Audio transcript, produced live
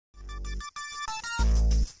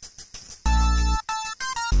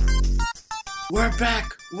We're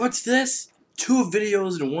back! What's this? 2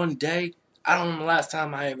 videos in one day? I don't know the last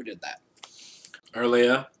time I ever did that.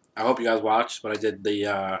 Earlier, I hope you guys watched, but I did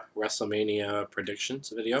the WrestleMania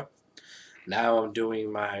predictions video. Now I'm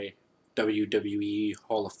doing my WWE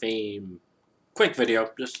Hall of Fame quick video.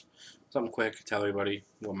 Just something quick to tell everybody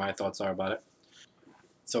what my thoughts are about it.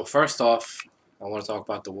 So first off, I want to talk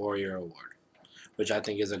about the Warrior Award, which I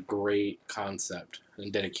think is a great concept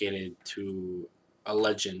and dedicated to a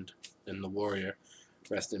legend in the Warrior.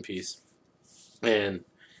 Rest in peace. And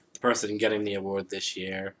the person getting the award this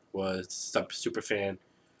year was superfan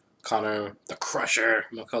Connor the Crusher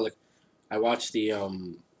McCulloch. I watched the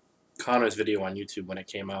Connor's video on YouTube when it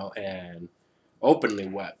came out and openly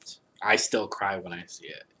wept. I still cry when I see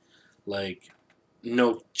it. Like,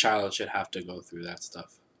 no child should have to go through that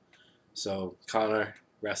stuff. So, Connor,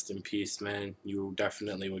 rest in peace, man. You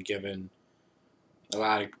definitely were giving a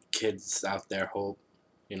lot of kids out there hope.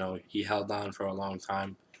 You know, he held on for a long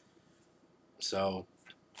time. So,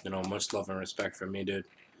 you know, much love and respect for me, dude.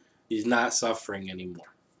 He's not suffering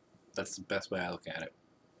anymore. That's the best way I look at it.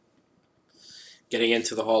 Getting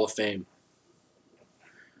into the Hall of Fame.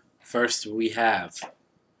 First, we have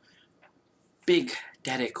Big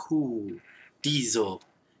Daddy Cool, Diesel,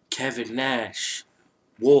 Kevin Nash,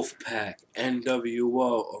 Wolfpack,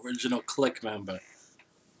 NWO, original Click member.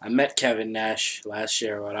 I met Kevin Nash last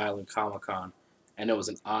year at Rhode Island Comic-Con, and it was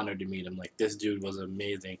an honor to meet him. Like, this dude was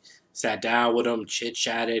amazing. Sat down with him,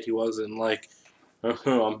 chit-chatted. He wasn't like,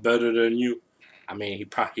 I'm better than you. I mean, he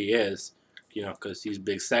probably is, you know, because he's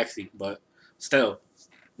big sexy, but still,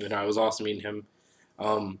 you know, it was awesome meeting him.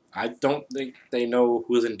 I don't think they know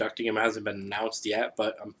who's inducting him. It hasn't been announced yet,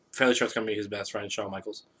 but I'm fairly sure it's going to be his best friend, Shawn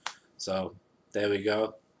Michaels. So, there we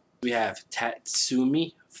go. We have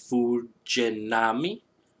Tatsumi Fujinami.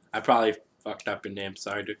 I probably fucked up your name.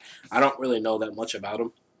 Sorry, dude. I don't really know that much about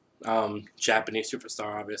him. Japanese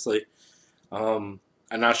superstar, obviously. I'm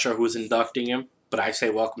not sure who's inducting him, but I say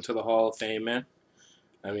welcome to the Hall of Fame, man.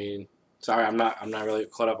 I mean, sorry, I'm not really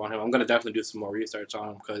caught up on him. I'm gonna definitely do some more research on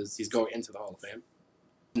him because he's going into the Hall of Fame.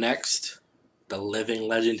 Next, the living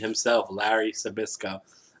legend himself, Larry Sabisco.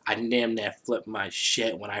 I damn near flipped my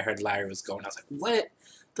shit when I heard Larry was going. I was like, what?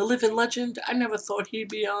 The living legend? I never thought he'd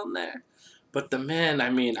be on there. But the man, I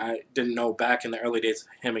mean, I didn't know back in the early days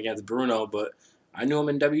him against Bruno, but I knew him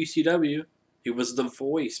in WCW. He was the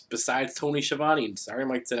voice besides Tony Schiavone. Sorry,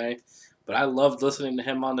 Mike, today. But I loved listening to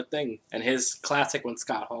him on the thing. And his classic when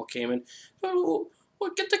Scott Hall came in, oh,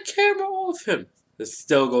 get the camera off him. This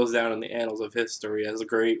still goes down in the annals of history as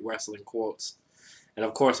great wrestling quotes. And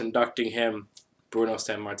of course, inducting him, Bruno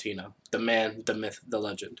Sammartino. The man, the myth, the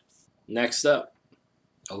legend. Next up,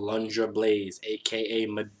 Alundra Blaze, a.k.a.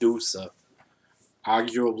 Medusa.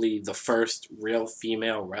 Arguably the first real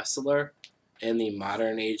female wrestler in the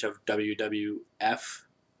modern age of WWF.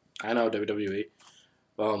 I know WWE.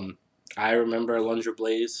 I remember Alundra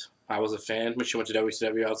Blaze. I was a fan when she went to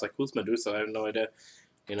WCW. I was like, who's Medusa? I have no idea.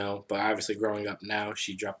 You know, but obviously growing up now,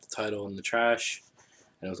 she dropped the title in the trash.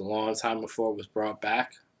 And it was a long time before it was brought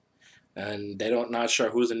back. And not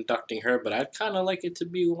sure who's inducting her, but I'd kind of like it to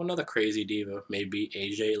be one other crazy diva. Maybe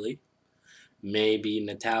AJ Lee. Maybe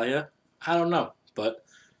Natalia. I don't know. But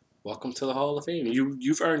welcome to the Hall of Fame.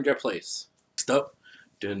 You've earned your place. Next up,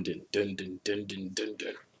 dun dun dun dun dun dun dun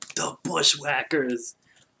dun. The Bushwhackers.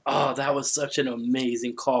 Oh, that was such an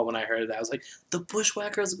amazing call when I heard that. I was like, the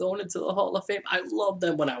Bushwhackers are going into the Hall of Fame. I loved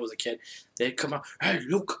them when I was a kid. They'd come out, hey,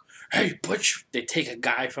 Luke, hey, Butch. They'd take a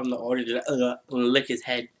guy from the audience and lick his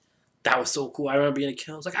head. That was so cool. I remember being a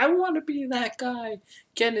kid. I was like, I want to be that guy.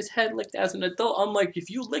 Getting his head licked as an adult. I'm like, if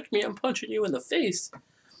you lick me, I'm punching you in the face.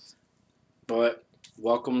 But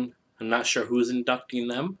welcome. I'm not sure who's inducting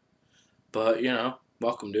them. But, you know,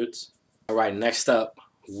 welcome, dudes. All right, next up,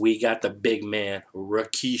 we got the big man,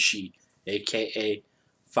 Rikishi, a.k.a.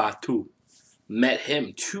 Fatu. Met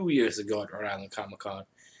him 2 years ago at Rhode Island Comic-Con.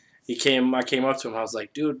 I came up to him. I was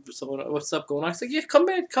like, dude, what's up going on? I said, yeah, come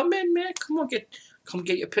in, man. Come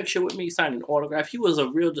get your picture with me. Sign an autograph. He was a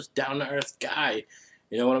real just down-to-earth guy.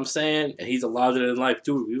 You know what I'm saying? And he's a larger-than-life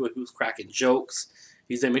dude. He was cracking jokes.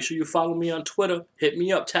 He said, make sure you follow me on Twitter. Hit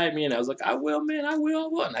me up, tag me. And I was like, I will, man. I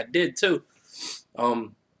will. And I did, too.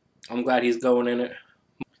 I'm glad he's going in it.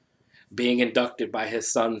 Being inducted by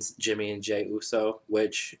his sons, Jimmy and Jay Uso,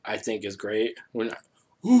 which I think is great.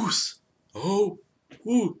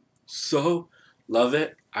 So love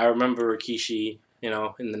it. I remember Rikishi, you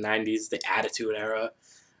know, in the 90s, the Attitude Era.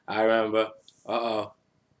 I remember,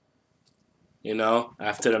 you know,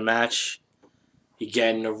 after the match, he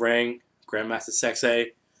get in the ring, Grandmaster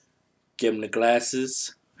Sexay, give him the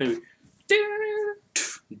glasses.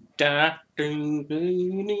 And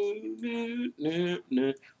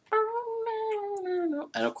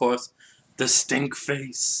of course, the stink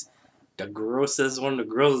face. The grossest one of the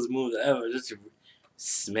grossest moves ever. Just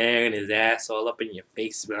smearing his ass all up in your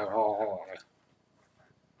face.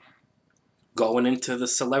 Going into the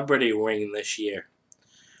celebrity ring this year,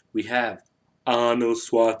 we have Arnold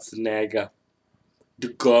Schwarzenegger, the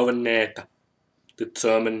Governor, the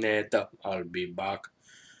Terminator. I'll be back.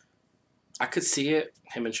 I could see it.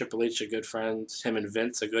 Him and Triple H are good friends. Him and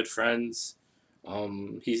Vince are good friends.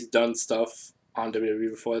 He's done stuff on WWE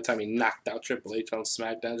before. The time he knocked out Triple H on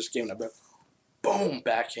SmackDown, just gave him a boom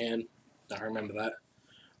backhand. I remember that.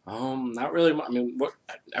 Not really. I mean, what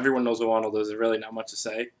everyone knows who Arnold is. There's really not much to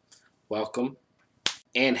say. Welcome.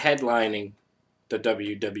 And headlining the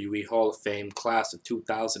WWE Hall of Fame class of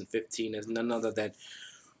 2015 is none other than,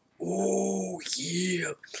 oh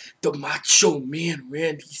yeah, the Macho Man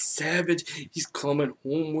Randy Savage. He's coming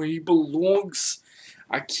home where he belongs.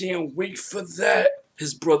 I can't wait for that.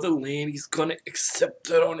 His brother Lanny's gonna accept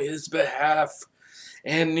it on his behalf.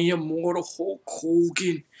 And the immortal Hulk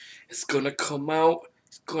Hogan is gonna come out.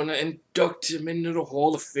 He's gonna induct him into the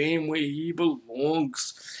Hall of Fame where he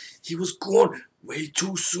belongs. He was gone way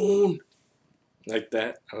too soon. Like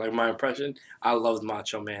that. I like my impression. I loved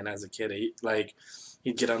Macho Man as a kid.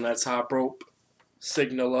 He'd get on that top rope,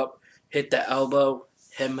 signal up, hit the elbow.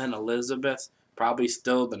 Him and Elizabeth, probably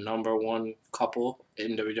still the #1 couple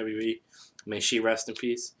in WWE. May she rest in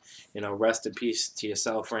peace. Rest in peace to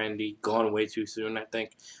yourself, Randy. Gone way too soon, I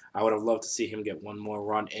think. I would have loved to see him get one more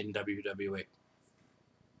run in WWE.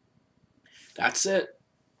 That's it.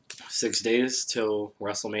 6 days till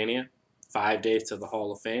WrestleMania. 5 days to the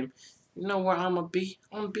Hall of Fame. You know where I'm going to be?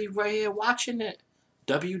 I'm going to be right here watching it.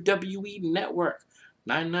 WWE Network.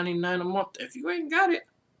 $9.99 a month. If you ain't got it,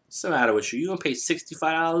 what's the matter with you? You going to pay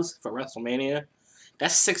 $65 for WrestleMania?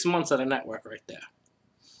 That's 6 months of the network right there.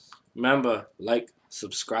 Remember, like,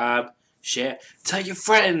 subscribe, share. Tell your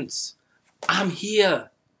friends. I'm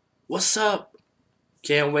here. What's up?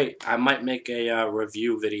 Can't wait. I might make a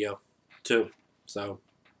review video, too. So,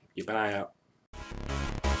 keep an eye out.